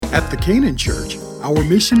At the Canaan Church, our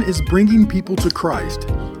mission is bringing people to Christ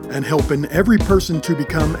and helping every person to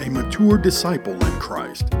become a mature disciple in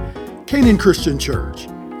Christ. Canaan Christian Church,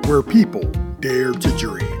 where people dare to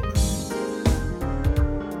dream.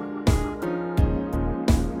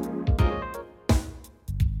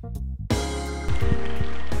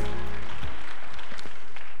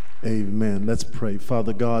 Amen. Let's pray.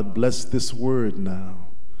 Father God, bless this word now.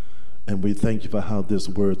 And we thank you for how this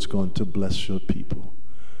word's going to bless your people.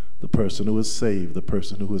 The person who is saved, the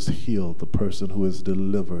person who is healed, the person who is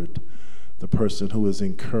delivered, the person who is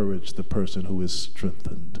encouraged, the person who is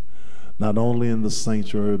strengthened. Not only in the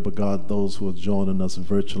sanctuary, but God, those who are joining us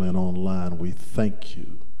virtually and online, we thank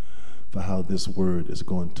you for how this word is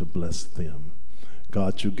going to bless them.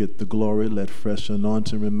 God, you get the glory. Let fresh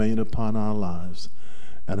anointing remain upon our lives.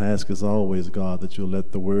 And I ask as always, God, that you'll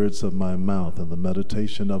let the words of my mouth and the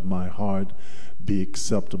meditation of my heart be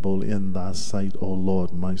acceptable in thy sight, O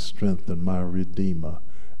Lord, my strength and my Redeemer.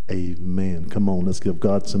 Amen. Come on, let's give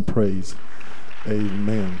God some praise.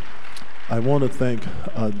 Amen. I want to thank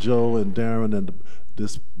Joe and Darren and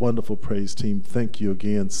this wonderful praise team. Thank you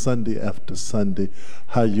again, Sunday after Sunday,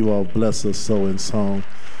 how you all bless us so in song.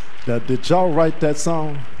 Now, did y'all write that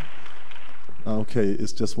song? Okay,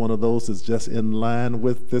 it's just one of those that's just in line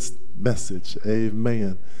with this message.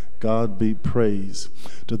 Amen. God be praised.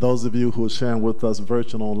 To those of you who are sharing with us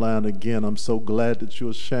virtual online, again, I'm so glad that you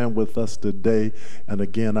are sharing with us today. And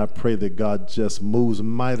again, I pray that God just moves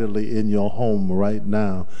mightily in your home right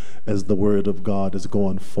now as the word of God is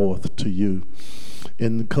going forth to you.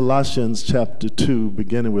 In Colossians chapter 2,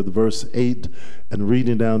 beginning with verse 8 and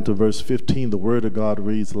reading down to verse 15, the word of God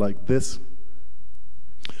reads like this.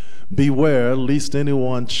 Beware lest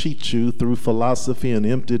anyone cheat you through philosophy and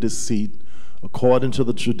empty deceit, according to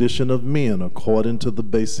the tradition of men, according to the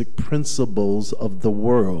basic principles of the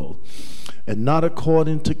world, and not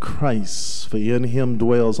according to Christ, for in him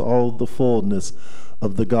dwells all the fullness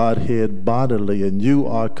of the Godhead bodily, and you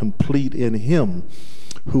are complete in him,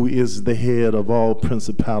 who is the head of all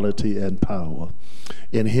principality and power.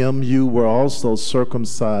 In him you were also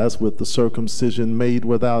circumcised with the circumcision made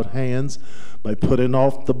without hands, by putting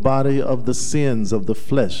off the body of the sins of the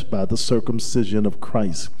flesh by the circumcision of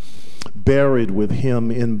Christ, buried with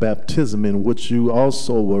him in baptism, in which you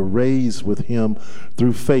also were raised with him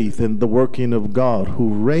through faith in the working of God,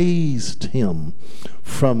 who raised him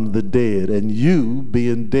from the dead. And you,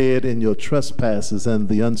 being dead in your trespasses and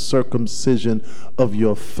the uncircumcision of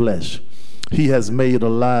your flesh, he has made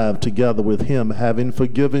alive together with him, having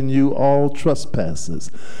forgiven you all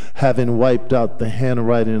trespasses, having wiped out the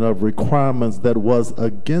handwriting of requirements that was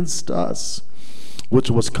against us,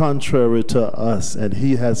 which was contrary to us, and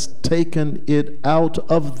he has taken it out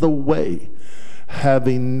of the way,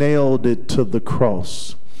 having nailed it to the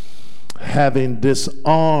cross, having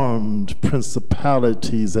disarmed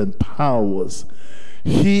principalities and powers.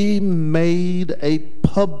 He made a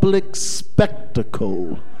public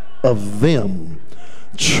spectacle of them,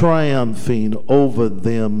 triumphing over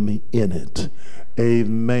them in it.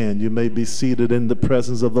 Amen. You may be seated in the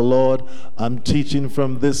presence of the Lord. I'm teaching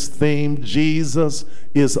from this theme, Jesus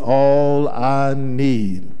is all I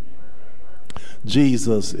need.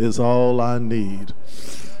 Jesus is all I need.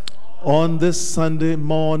 On this Sunday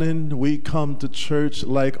morning, we come to church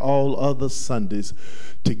like all other Sundays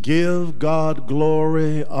to give God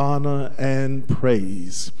glory, honor, and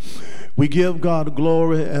praise. We give God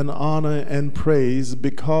glory and honor and praise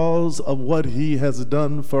because of what he has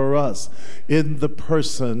done for us in the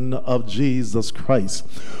person of Jesus Christ,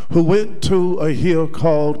 who went to a hill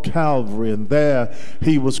called Calvary, and there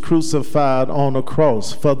he was crucified on a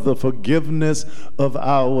cross for the forgiveness of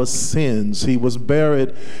our sins. He was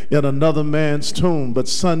buried in another man's tomb, but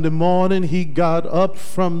Sunday morning he got up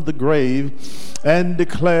from the grave and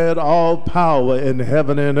declared all power in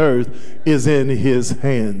heaven and earth is in his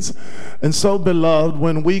hands. And so, beloved,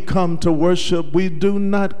 when we come to worship, we do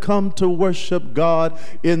not come to worship God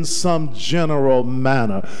in some general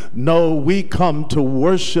manner. No, we come to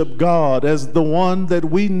worship God as the one that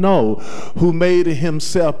we know, who made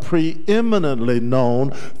himself preeminently known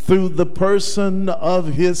through the person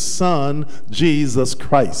of his Son, Jesus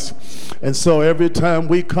Christ. And so every time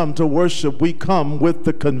we come to worship, we come with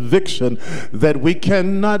the conviction that we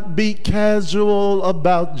cannot be casual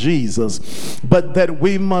about Jesus, but that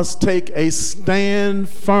we must take take a stand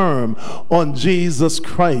firm on Jesus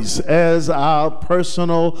Christ as our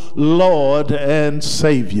personal Lord and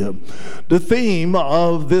Savior. The theme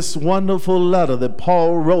of this wonderful letter that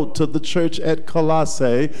Paul wrote to the church at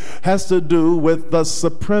Colossae has to do with the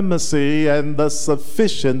supremacy and the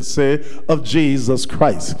sufficiency of Jesus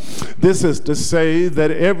Christ. This is to say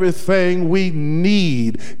that everything we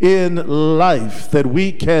need in life, that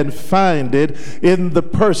we can find it in the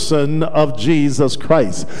person of Jesus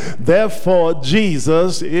Christ. Therefore,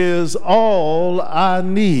 Jesus is all I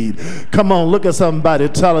need. Come on, look at somebody,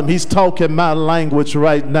 tell him he's talking my language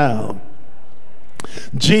right now.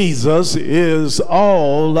 Jesus is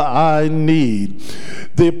all I need.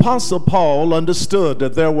 The Apostle Paul understood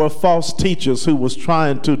that there were false teachers who was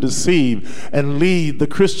trying to deceive and lead the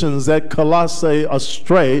Christians at Colossae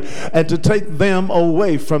astray and to take them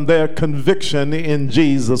away from their conviction in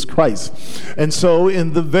Jesus Christ. And so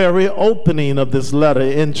in the very opening of this letter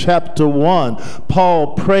in chapter 1,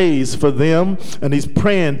 Paul prays for them, and he's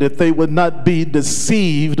praying that they would not be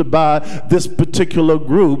deceived by this particular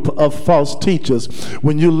group of false teachers.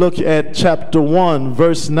 When you look at chapter 1,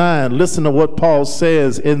 verse 9, listen to what Paul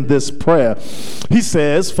says in this prayer. He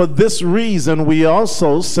says, "For this reason we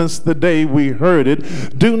also, since the day we heard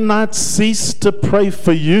it, do not cease to pray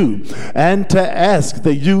for you and to ask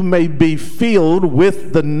that you may be filled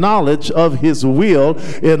with the knowledge of his will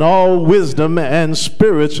in all wisdom and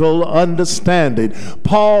spiritual understanding."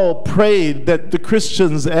 Paul prayed that the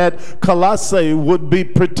Christians at Colossae would be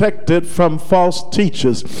protected from false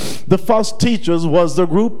teachers. The false teachers was the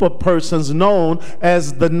group of persons known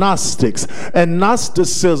as the Gnostics. And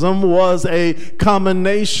Gnosticism was a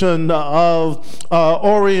combination of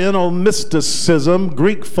Oriental mysticism,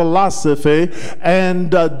 Greek philosophy,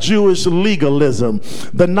 and Jewish legalism.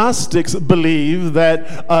 The Gnostics believed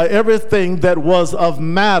that everything that was of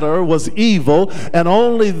matter was evil, and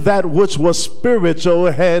only that which was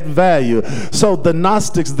spiritual had value. So the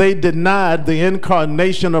Gnostics, they denied the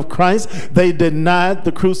incarnation of Christ, they denied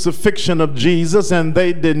the crucifixion of Jesus, and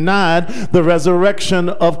they denied the resurrection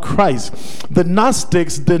of Christ. The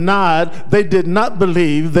Gnostics they did not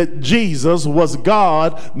believe that Jesus was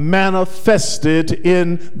God manifested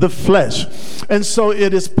in the flesh. And so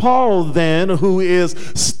it is Paul then who is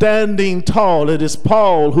standing tall. It is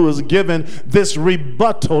Paul who is given this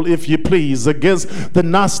rebuttal, if you please, against the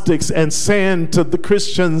Gnostics and saying to the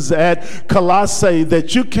Christians at Colossae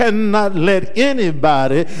that you cannot let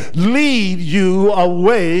anybody lead you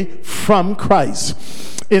away from Christ.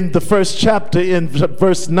 In the first chapter, in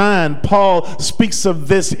verse 9, Paul speaks of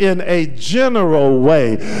this in a general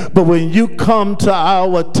way. But when you come to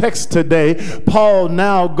our text today, Paul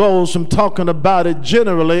now goes from talking about it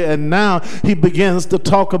generally, and now he begins to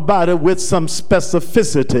talk about it with some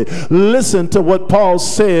specificity. Listen to what Paul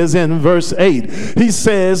says in verse 8. He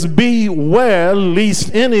says, "Beware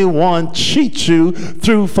lest anyone cheat you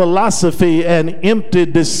through philosophy and empty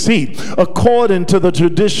deceit, according to the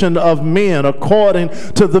tradition of men, according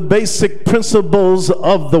to the basic principles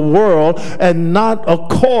of the world, and not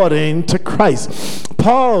according to Christ."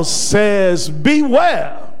 Paul says,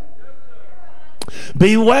 beware.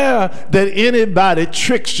 Beware that anybody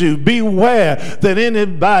tricks you. Beware that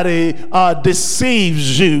anybody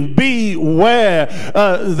deceives you. Beware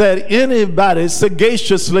that anybody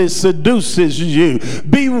sagaciously seduces you.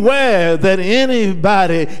 Beware that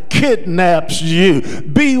anybody kidnaps you.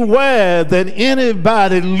 Beware that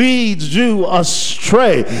anybody leads you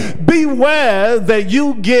astray. Beware that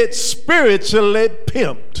you get spiritually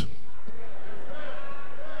pimped.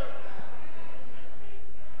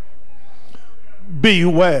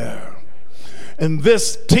 Beware. And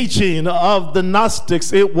this teaching of the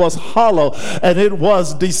Gnostics, it was hollow and it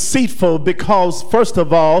was deceitful because, first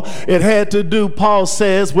of all, it had to do, Paul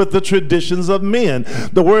says, with the traditions of men.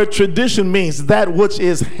 The word tradition means that which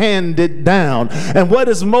is handed down. And what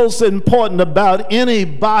is most important about any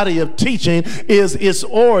body of teaching is its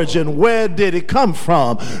origin. Where did it come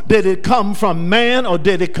from? Did it come from man or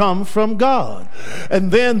did it come from God?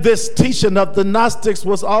 And then this teaching of the Gnostics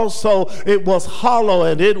was also, it was hollow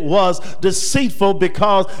and it was deceitful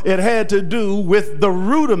because it had to do with the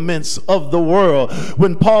rudiments of the world.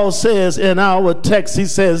 When Paul says in our text, he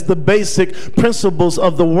says the basic principles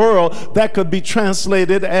of the world, that could be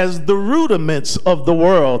translated as the rudiments of the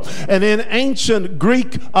world. And in ancient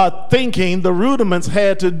Greek thinking, the rudiments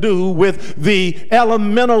had to do with the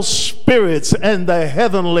elemental spirits and the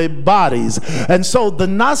heavenly bodies. And so the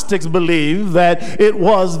Gnostics believed that it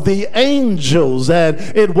was the angels and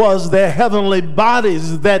it was their heavenly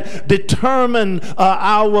bodies that determined determined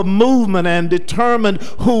our movement and determined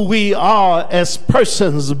who we are as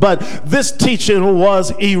persons. But this teaching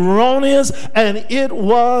was erroneous and it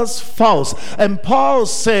was false. And Paul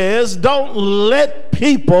says, don't let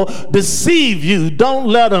people deceive you. Don't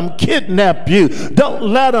let them kidnap you. Don't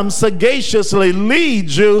let them sagaciously lead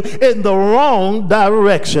you in the wrong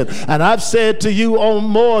direction. And I've said to you on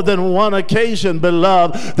more than one occasion,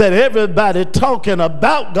 beloved, that everybody talking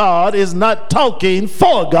about God is not talking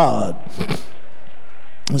for God.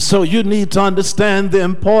 So you need to understand the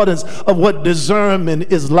importance of what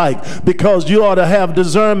discernment is like, because you ought to have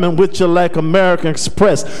discernment with you like American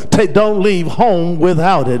Express. Don't leave home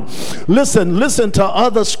without it. Listen to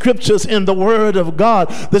other scriptures in the Word of God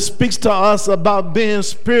that speaks to us about being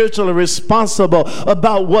spiritually responsible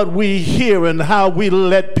about what we hear and how we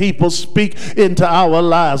let people speak into our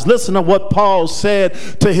lives. Listen to what Paul said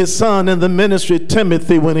to his son in the ministry,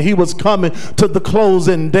 Timothy, when he was coming to the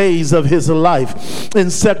closing days of his life. In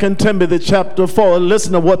 2 Timothy chapter 4,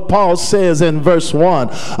 listen to what Paul says in verse 1.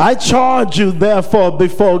 I charge you therefore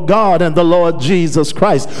before God and the Lord Jesus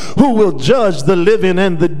Christ, who will judge the living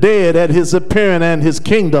and the dead at his appearing and his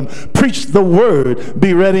kingdom. Preach the word.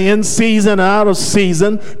 Be ready in season and out of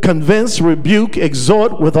season. Convince, rebuke,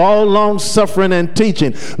 exhort with all long suffering and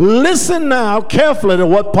teaching. Listen now carefully to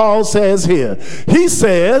what Paul says here. He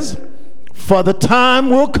says, for the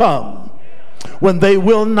time will come when they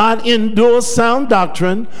will not endure sound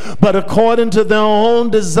doctrine, but according to their own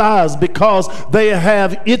desires, because they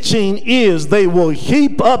have itching ears, they will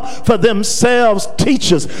heap up for themselves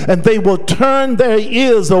teachers, and they will turn their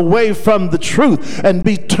ears away from the truth and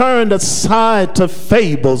be turned aside to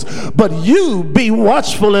fables. But you be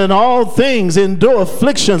watchful in all things, endure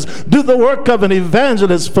afflictions, do the work of an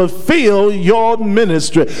evangelist, fulfill your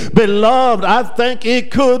ministry. Beloved, I think it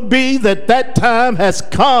could be that time has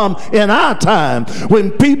come in our time,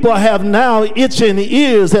 when people have now itching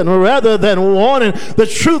ears, and rather than wanting the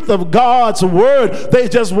truth of God's word, they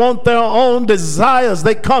just want their own desires.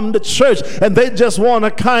 They come to church and they just want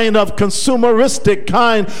a kind of consumeristic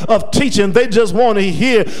kind of teaching. They just want to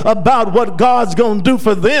hear about what God's going to do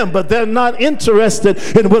for them, but they're not interested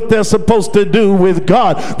in what they're supposed to do with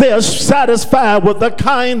God. They are satisfied with a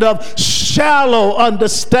kind of shallow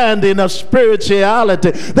understanding of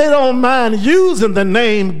spirituality. They don't mind using the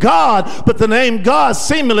name God, but the name God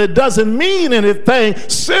seemingly doesn't mean anything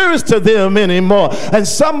serious to them anymore. And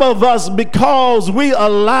some of us, because we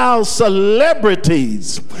allow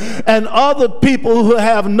celebrities and other people who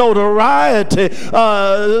have notoriety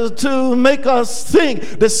to make us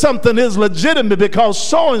think that something is legitimate because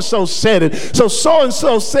so-and-so said it. So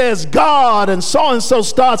so-and-so says God, and so-and-so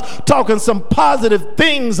starts talking some positive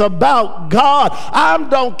things about God. I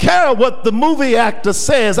don't care what the movie actor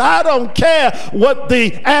says. I don't care what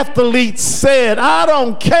the athlete said. I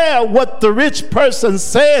don't care what the rich person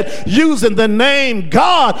said using the name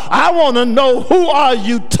God. I want to know, who are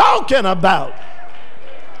you talking about?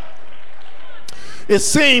 It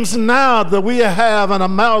seems now that we have an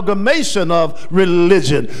amalgamation of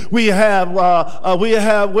religion. We have,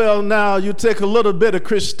 well, now you take a little bit of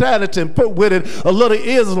Christianity and put with it a little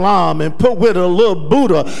Islam, and put with it a little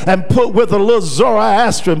Buddha, and put with it a little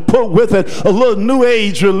Zoroaster, and put with it a little New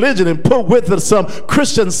Age religion, and put with it some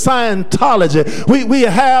Christian Scientology. We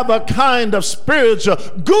have a kind of spiritual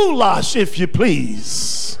goulash, if you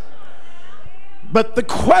please. But the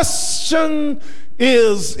question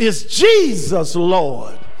is Jesus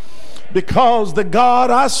Lord? Because the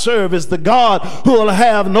God I serve is the God who will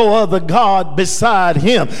have no other God beside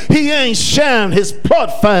him. He ain't sharing his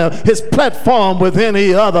platform with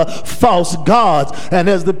any other false gods. And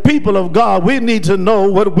as the people of God, we need to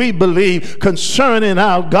know what we believe concerning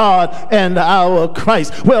our God and our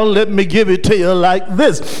Christ. Well, let me give it to you like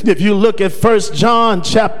this. If you look at 1 John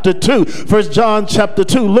chapter 2, 1 John chapter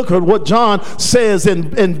 2, look at what John says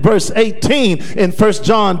in verse 18 in 1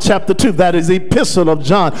 John chapter 2. That is the epistle of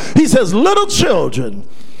John. He says, little children,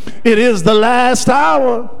 it is the last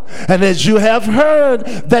hour, and as you have heard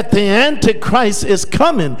that the Antichrist is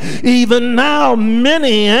coming, even now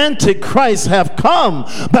many Antichrists have come,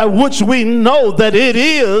 by which we know that it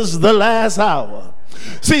is the last hour.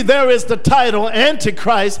 See, there is the title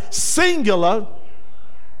Antichrist, singular,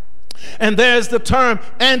 and there's the term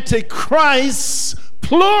Antichrist,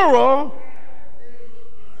 plural.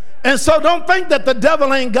 And so don't think that the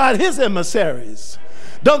devil ain't got his emissaries.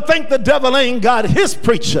 Don't think the devil ain't got his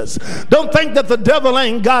preachers. Don't think that the devil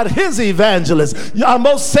ain't got his evangelists. I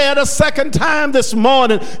almost said a second time this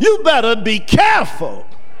morning, you better be careful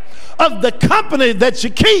of the company that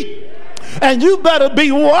you keep. And you better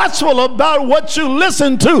be watchful about what you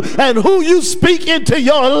listen to and who you speak into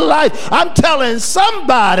your life. I'm telling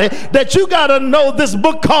somebody that you got to know this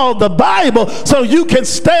book called the Bible so you can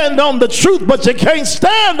stand on the truth, but you can't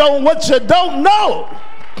stand on what you don't know.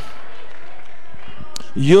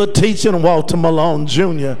 You're teaching Walter Malone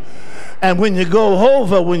Jr., and when you go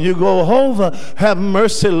over, have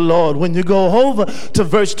mercy, Lord. When you go over to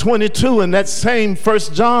verse 22 in that same 1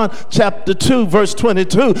 John chapter 2, verse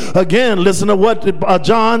 22, again, listen to what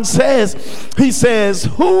John says. He says,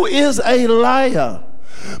 who is a liar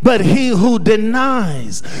but he who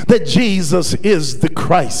denies that Jesus is the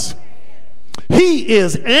Christ? He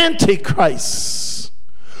is Antichrist,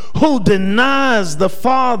 who denies the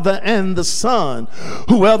Father and the Son.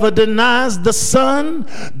 Whoever denies the Son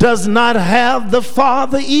does not have the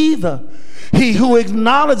Father either. He who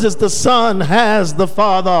acknowledges the Son has the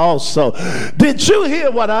Father also. Did you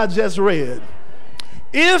hear what I just read?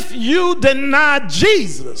 If you deny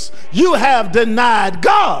Jesus, you have denied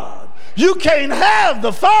God. You can't have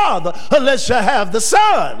the Father unless you have the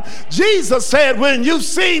Son. Jesus said, when you've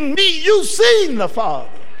seen me, you've seen the Father.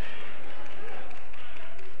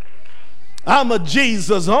 I'm a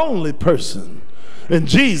Jesus only person, and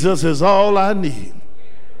Jesus is all I need.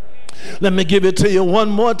 Let me give it to you one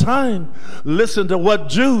more time. Listen to what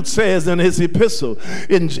Jude says in his epistle.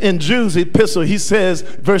 In Jude's epistle, he says,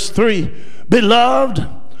 verse 3, beloved,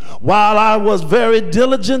 while I was very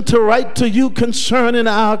diligent to write to you concerning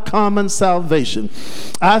our common salvation,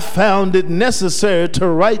 I found it necessary to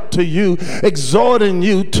write to you, exhorting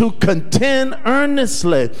you to contend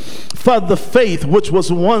earnestly for the faith which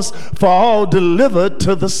was once for all delivered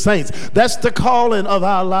to the saints. That's the calling of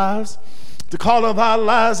our lives. The call of our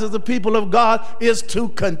lives as the people of God is to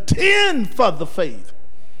contend for the faith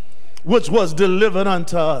which was delivered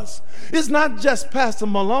unto us. It's not just Pastor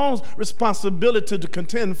Malone's responsibility to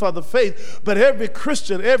contend for the faith, but every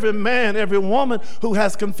Christian, every man, every woman who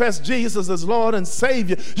has confessed Jesus as Lord and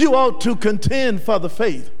Savior, you ought to contend for the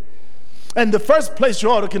faith. And the first place you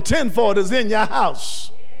ought to contend for it is in your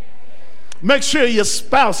house. Make sure your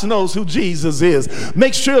spouse knows who Jesus is.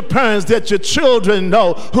 Make sure, parents, that your children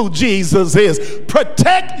know who Jesus is.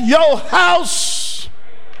 Protect your house.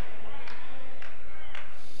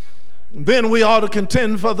 Then we ought to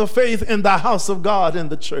contend for the faith in the house of God in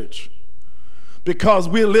the church, because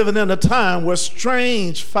we're living in a time where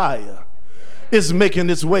strange fire is making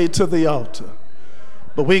its way to the altar.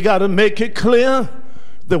 But we got to make it clear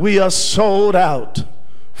that we are sold out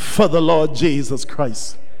for the Lord Jesus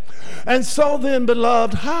Christ. And so then,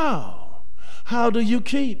 beloved, how do you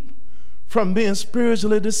keep from being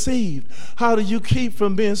spiritually deceived? How do you keep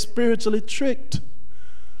from being spiritually tricked?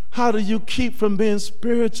 How do you keep from being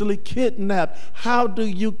spiritually kidnapped? How do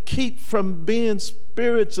you keep from being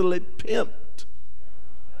spiritually pimped?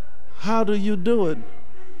 How do you do it?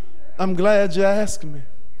 I'm glad you asked me.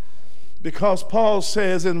 Because Paul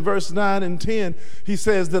says in verse 9 and 10, he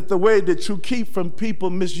says that the way that you keep from people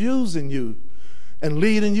misusing you and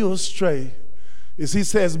leading you astray is, he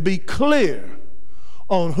says, be clear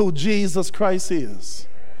on who Jesus Christ is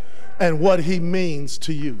and what he means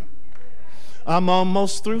to you. I'm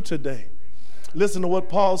almost through today. Listen to what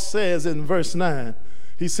Paul says in verse 9.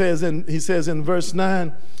 He says in verse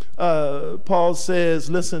 9, Paul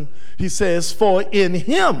says, listen, he says, for in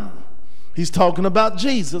him, he's talking about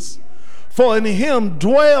Jesus, for in him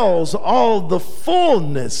dwells all the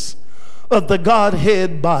fullness of the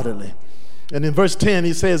Godhead bodily. And in verse 10,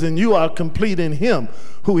 he says, and you are complete in him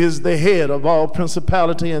who is the head of all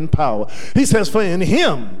principality and power. He says, for in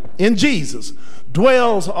him, in Jesus,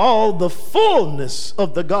 dwells all the fullness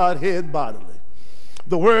of the Godhead bodily.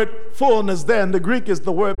 The word fullness there in the Greek is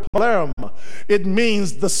the word pleroma. It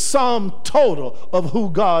means the sum total of who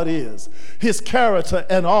God is, his character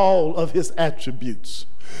and all of his attributes.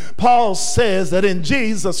 Paul says that in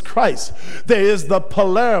Jesus Christ there is the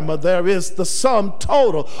pleroma, there is the sum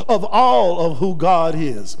total of all of who God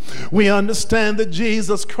is. We understand that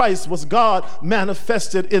Jesus Christ was God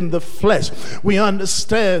manifested in the flesh. We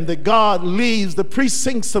understand that God leaves the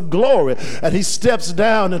precincts of glory and he steps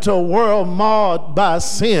down into a world marred by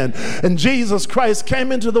sin. And Jesus Christ came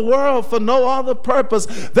into the world for no other purpose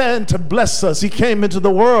than to bless us. He came into the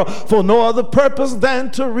world for no other purpose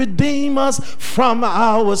than to redeem us from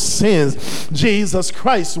our sins. Jesus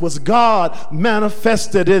Christ was God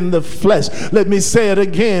manifested in the flesh. Let me say it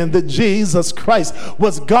again, that Jesus Christ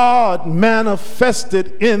was God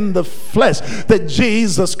manifested in the flesh, that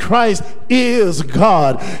Jesus Christ is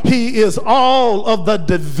God. He is all of the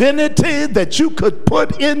divinity that you could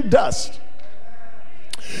put in dust.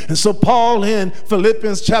 And so Paul in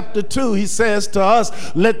Philippians chapter 2, he says to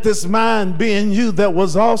us, let this mind be in you that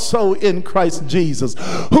was also in Christ Jesus,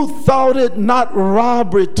 who thought it not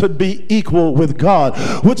robbery to be equal with God,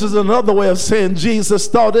 which is another way of saying Jesus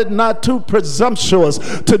thought it not too presumptuous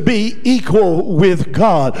to be equal with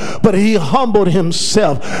God, but he humbled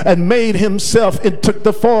himself and made himself and took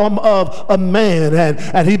the form of a man,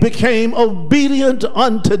 and he became obedient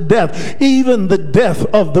unto death, even the death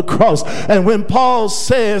of the cross. And when Paul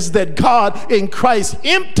says that God in Christ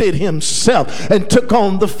emptied himself and took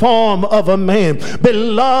on the form of a man,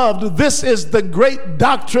 beloved, this is the great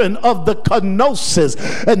doctrine of the kenosis.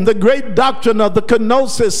 And the great doctrine of the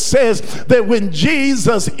kenosis says that when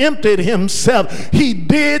Jesus emptied himself, he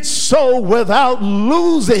did so without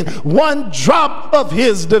losing one drop of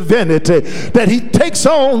his divinity, that he takes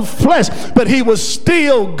on flesh, but he was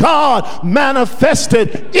still God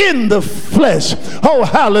manifested in the flesh. Oh,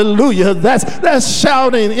 hallelujah. That's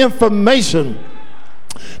shouting information.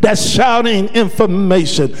 That's shouting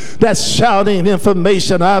information. That's shouting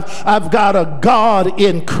information. I've got a God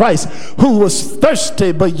in Christ who was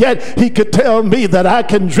thirsty, but yet he could tell me that I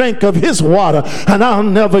can drink of his water and I'll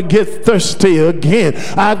never get thirsty again.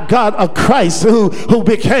 I've got a Christ who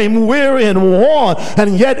became weary and worn,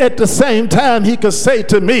 and yet at the same time he could say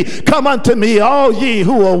to me, come unto me all ye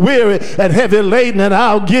who are weary and heavy laden, and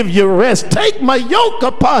I'll give you rest. Take my yoke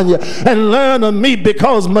upon you and learn of me,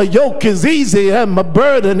 because my yoke is easy and my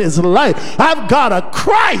burden is light. I've got a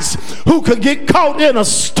Christ who could get caught in a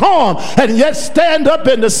storm and yet stand up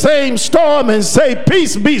in the same storm and say,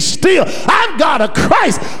 peace, be still. I've got a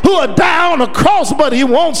Christ who are down a cross, but he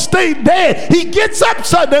won't stay dead. He gets up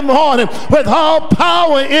Sunday morning with all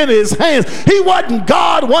power in his hands. He wasn't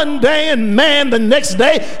God one day and man the next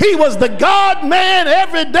day. He was the God man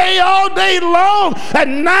every day, all day long.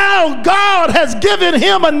 And now God has given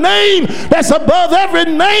him a name that's above every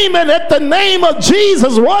name, and at the name of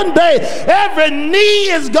Jesus, one day every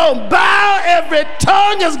knee is going to bow, every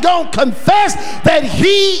tongue is going to confess that he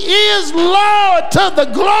is Lord, to the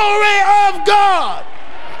glory of God.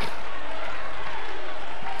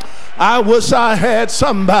 I wish I had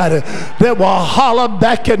somebody that will holler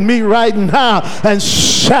back at me right now and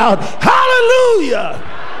shout, hallelujah.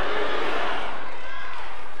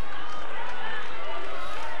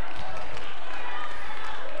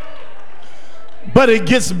 But it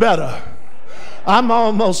gets better. I'm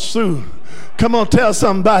almost through. Come on, tell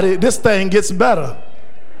somebody this thing gets better.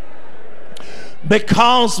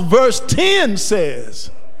 Because verse 10 says,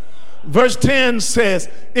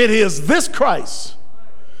 it is this Christ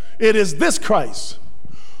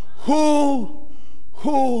who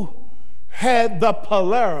had the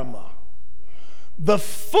palerma, the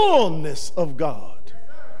fullness of God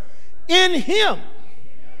in him.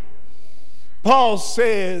 Paul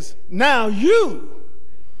says, now you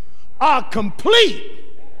are complete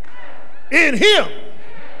in him.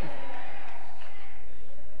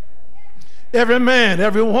 Every man,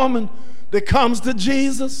 every woman that comes to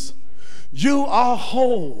Jesus, you are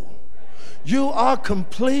whole. You are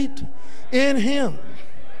complete in him.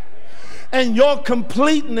 And your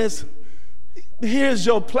completeness, here's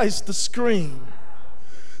your place to scream.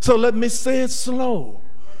 So let me say it slow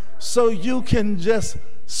so you can just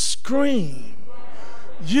scream.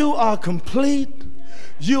 You are complete.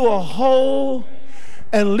 You are whole.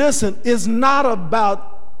 And listen, it's not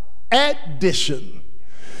about addition.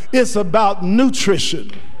 It's about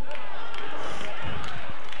nutrition.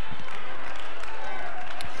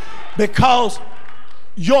 Because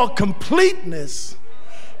your completeness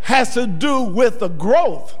has to do with the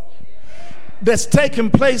growth that's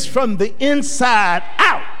taking place from the inside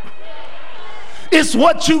out. It's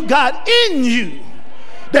what you got in you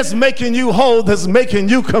that's making you whole, that's making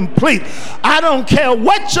you complete. I don't care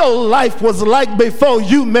what your life was like before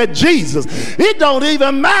you met Jesus. It don't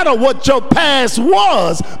even matter what your past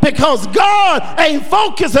was, because God ain't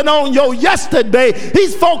focusing on your yesterday.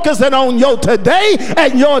 He's focusing on your today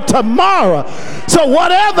and your tomorrow. So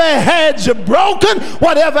whatever had you broken,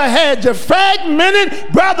 whatever had you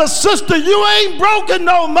fragmented, brother, sister, you ain't broken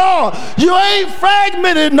no more. You ain't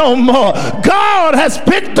fragmented no more. God has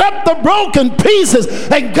picked up the broken pieces,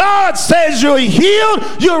 and God says you're healed,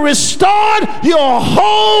 you're restored, you're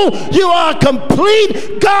whole, you are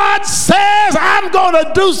complete. God says, I'm going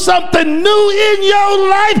to do something new in your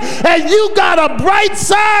life, and you got a bright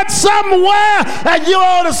side somewhere, and you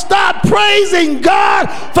ought to start praising God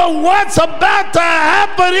for what's about to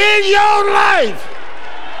happen in your life.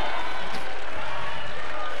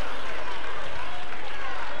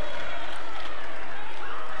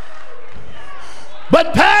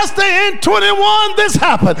 But Pastor, in 21 this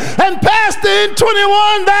happened, and Pastor, in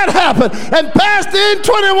 21 that happened, and Pastor, in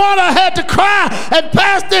 21 I had to cry, and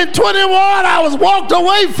Pastor, in 21 I was walked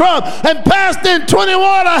away from, and Pastor, in 21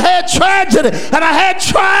 I had tragedy, and I had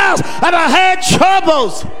trials, and I had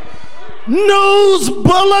troubles. News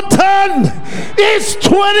bulletin, it's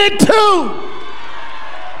 22.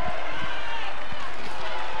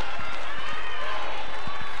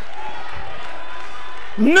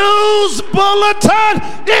 News bulletin,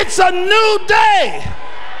 it's a new day.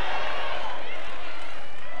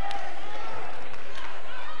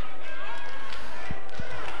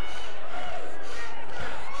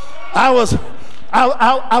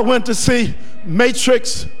 I went to see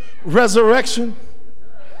Matrix Resurrection.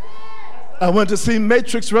 I went to see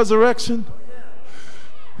Matrix Resurrection.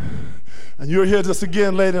 And you're here just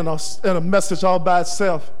again later in a message all by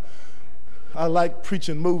itself. I like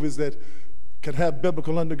preaching movies that can have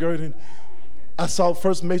biblical undergirding. I saw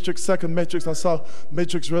first Matrix, second Matrix. I saw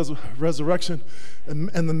Matrix Resurrection.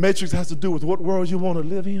 And the Matrix has to do with what world you want to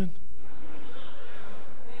live in.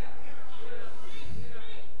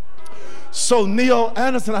 So Neil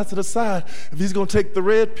Anderson has to decide if he's going to take the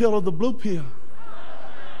red pill or the blue pill.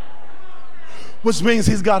 Which means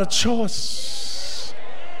he's got a choice.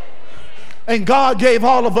 And God gave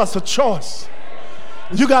all of us a choice.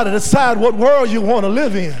 You got to decide what world you want to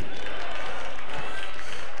live in.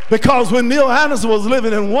 Because when Neil Anderson was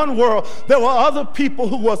living in one world, there were other people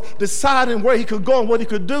who was deciding where he could go and what he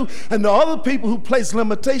could do, and the other people who placed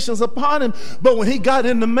limitations upon him. But when he got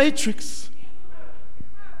in the Matrix,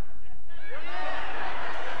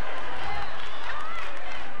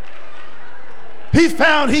 he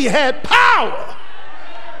found he had power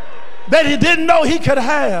that he didn't know he could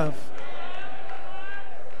have.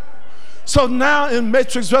 So now in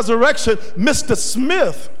Matrix Resurrection, Mr.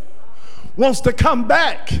 Smith wants to come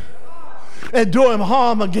back and do him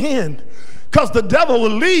harm again, because the devil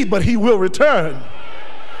will leave, but he will return.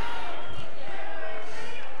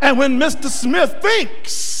 And when Mr. Smith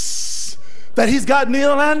thinks that he's got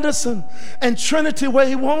Neil Anderson and Trinity where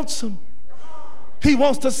he wants him, he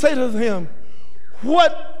wants to say to him,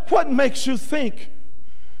 what makes you think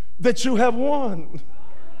that you have won?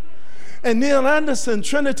 And Neil Anderson,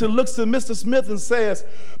 Trinity, looks at Mr. Smith and says,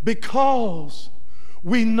 because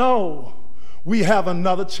we know we have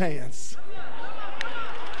another chance.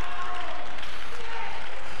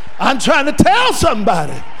 I'm trying to tell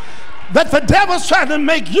somebody that the devil's trying to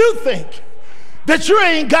make you think that you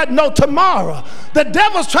ain't got no tomorrow. The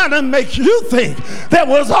devil's trying to make you think that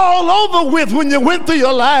was all over with when you went through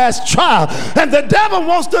your last trial. And the devil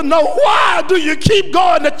wants to know, why do you keep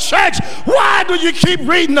going to church? Why do you keep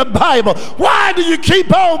reading the Bible? Why do you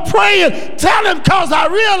keep on praying? Tell him, because I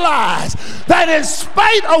realize that in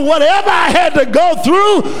spite of whatever I had to go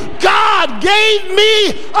through, God gave me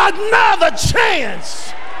another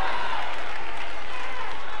chance.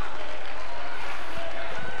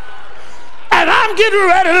 And I'm getting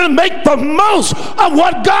ready to make the most of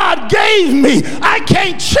what God gave me. I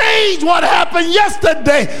can't change what happened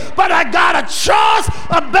yesterday, but I got a choice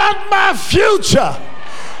about my future.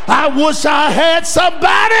 I wish I had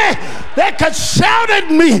somebody that could shout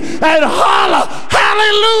at me and holler,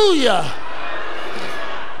 hallelujah.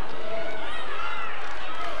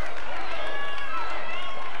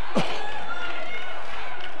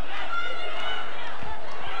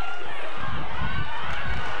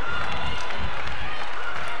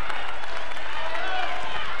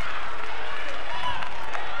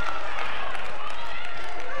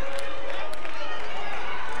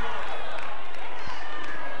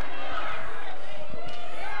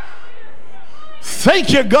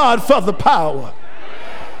 Thank you, God, for the power.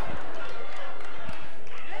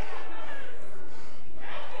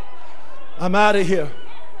 I'm out of here.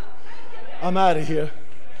 I'm out of here.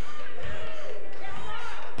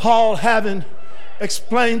 Paul, having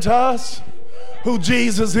explained to us who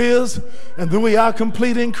Jesus is and that we are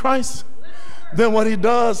complete in Christ, then what he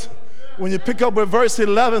does, when you pick up with verse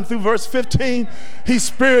 11 through verse 15, he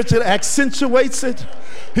spiritually accentuates it.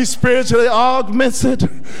 He spiritually augments it.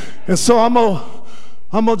 And so I'm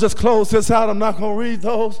going to just close this out. I'm not going to read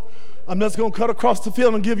those. I'm just going to cut across the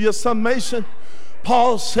field and give you a summation.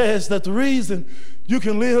 Paul says that the reason you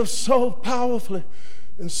can live so powerfully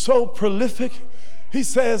and so prolific, he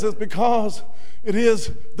says, is because it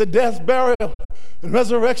is the death, burial, and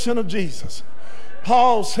resurrection of Jesus.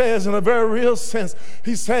 Paul says in a very real sense,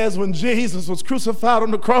 he says when Jesus was crucified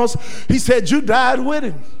on the cross, he said, you died with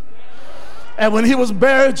him. And when he was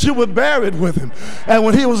buried, you were buried with him. And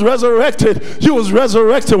when he was resurrected, you was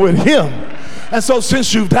resurrected with him. And so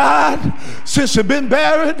since you've died, since you've been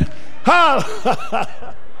buried,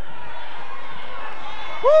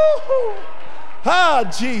 Woo-hoo. Ah,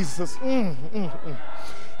 Jesus.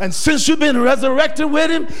 And since you've been resurrected with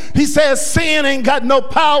him, he says sin ain't got no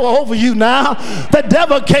power over you now. The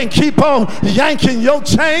devil can't keep on yanking your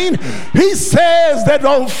chain. He says that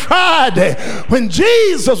on Friday, when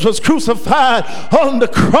Jesus was crucified on the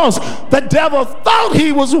cross, the devil thought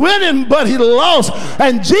he was winning, but he lost.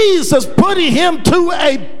 And Jesus put him to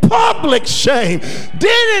a public shame,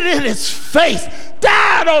 did it in his face,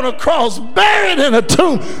 died on a cross, buried in a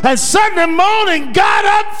tomb, and Sunday morning got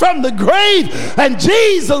up from the grave, and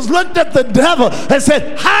Jesus looked at the devil and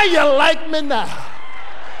said, how you like me now?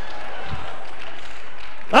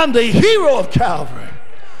 I'm the hero of Calvary,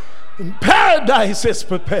 and paradise is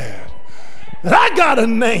prepared, and I got a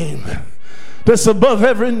name that's above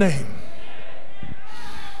every name.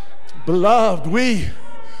 Beloved,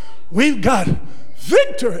 we've got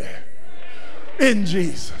victory in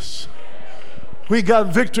Jesus. We got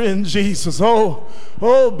victory in Jesus. Oh,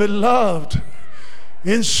 beloved,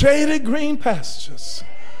 in shady green pastures,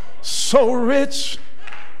 so rich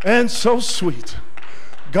and so sweet,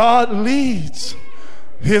 God leads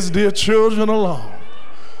his dear children along.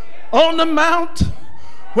 On the mount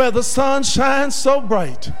where the sun shines so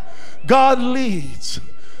bright, God leads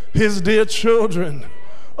his dear children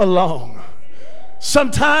along.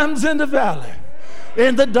 Sometimes in the valley,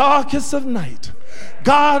 in the darkest of night,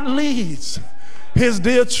 God leads his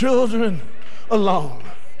dear children along.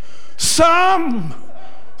 Some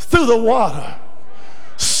through the water,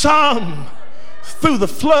 some through the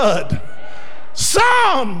flood,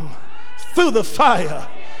 some through the fire,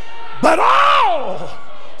 but all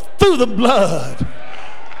through the blood.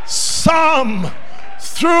 Some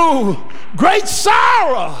through great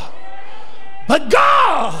sorrow, but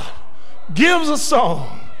God gives a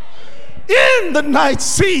song in the night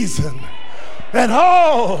season and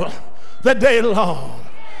all the day long.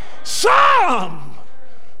 Some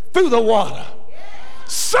through the water,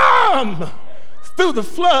 some through the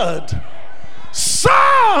flood,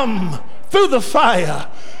 some through the fire,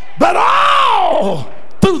 but all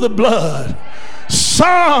through the blood.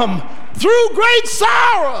 Some through great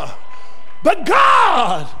sorrow, but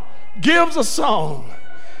God gives a song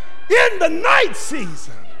in the night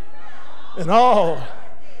season and all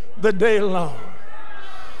the day long.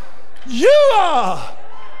 You are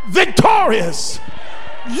victorious.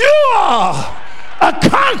 You are a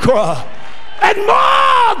conqueror, and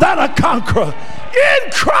more than a conqueror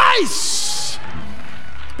in Christ,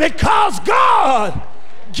 because God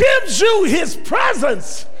gives you his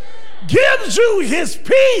presence, gives you his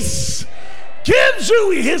peace, gives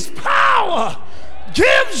you his power,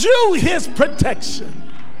 gives you his protection.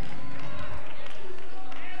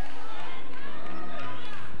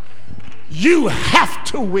 You have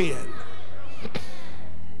to win.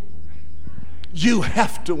 You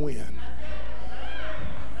have to win.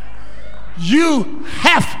 You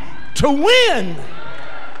have to win.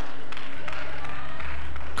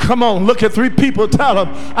 Come on, look at three people, tell them,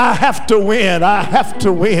 I have to win, I have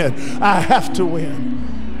to win, I have to win.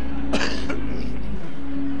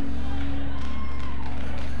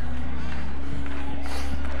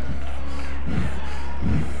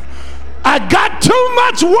 I got too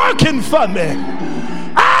much working for me.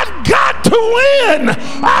 I've got to win.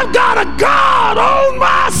 I've got a God on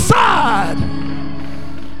my side.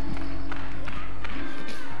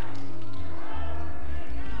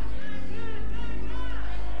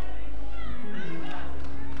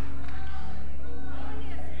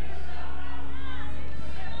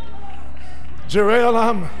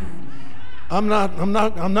 Jarrell, I'm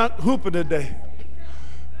not hooping today,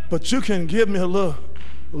 but you can give me a little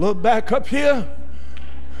back up here,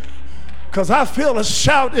 because I feel a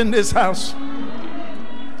shout in this house.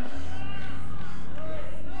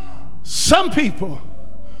 Some people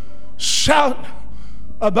shout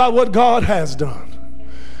about what God has done,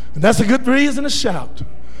 and that's a good reason to shout.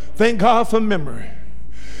 Thank God for memory.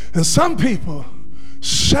 And some people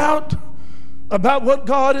shout about what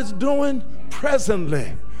God is doing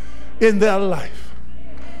presently in their life.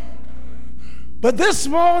 But this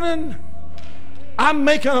morning, I'm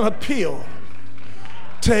making an appeal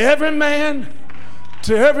to every man,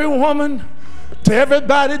 to every woman, to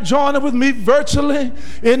everybody joining with me virtually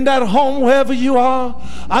in that home, wherever you are.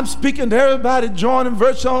 I'm speaking to everybody joining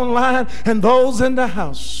virtually online and those in the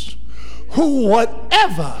house who,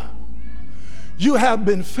 whatever you have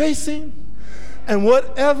been facing and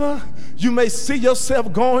whatever you may see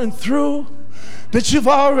yourself going through, that you've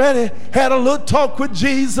already had a little talk with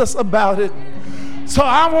Jesus about it. So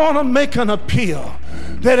I want to make an appeal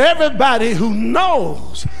that everybody who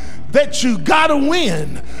knows that you gotta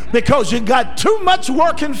win because you got too much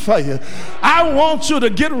working for you. I want you to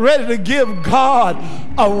get ready to give God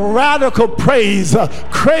a radical praise, a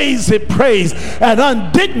crazy praise, an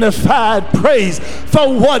undignified praise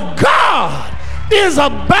for what God is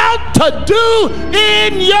about to do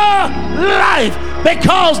in your life,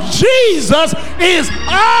 because Jesus is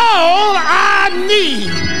all I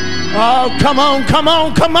need. Oh, come on, come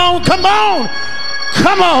on, come on, come on.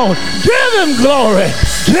 Come on, give him glory,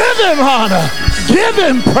 give him honor, give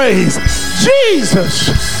him praise. Jesus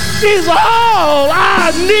is all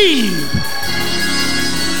I need.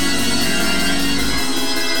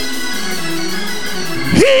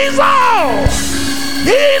 He's all.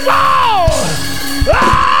 He's all.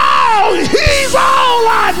 Oh, he's all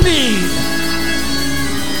I need.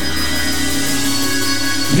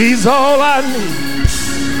 He's all I need.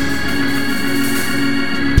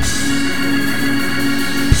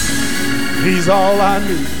 He's all I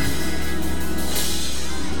need.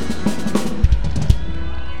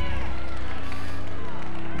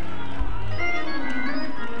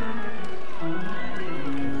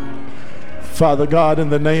 Father God, in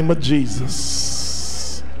the name of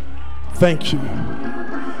Jesus, thank you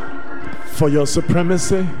for your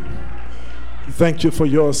supremacy. Thank you for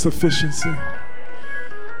your sufficiency.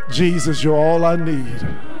 Jesus, you're all I need.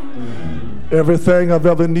 Everything I've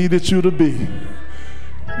ever needed you to be,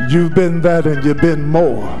 you've been that and you've been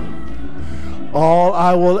more. All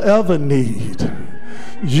I will ever need,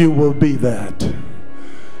 you will be that.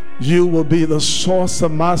 You will be the source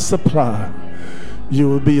of my supply. You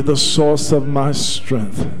will be the source of my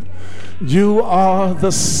strength. You are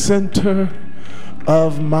the center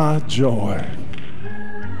of my joy.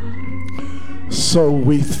 So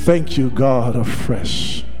we thank you, God,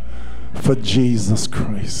 afresh for Jesus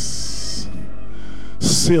Christ.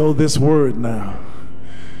 Seal this word now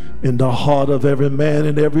in the heart of every man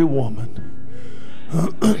and every woman.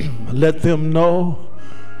 Let them know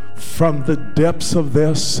from the depths of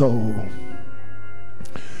their soul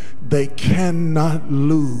they cannot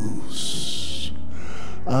lose.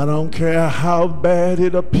 I don't care how bad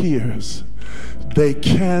it appears. They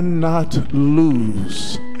cannot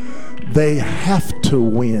lose. They have to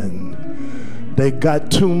win. They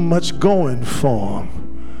got too much going for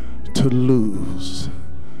them to lose.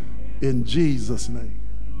 In Jesus' name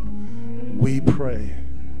we pray.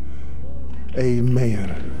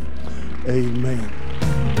 Amen. Amen.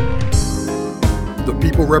 The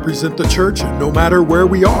people represent the church no matter where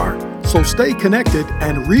we are. So stay connected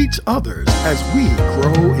and reach others as we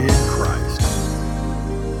grow in Christ.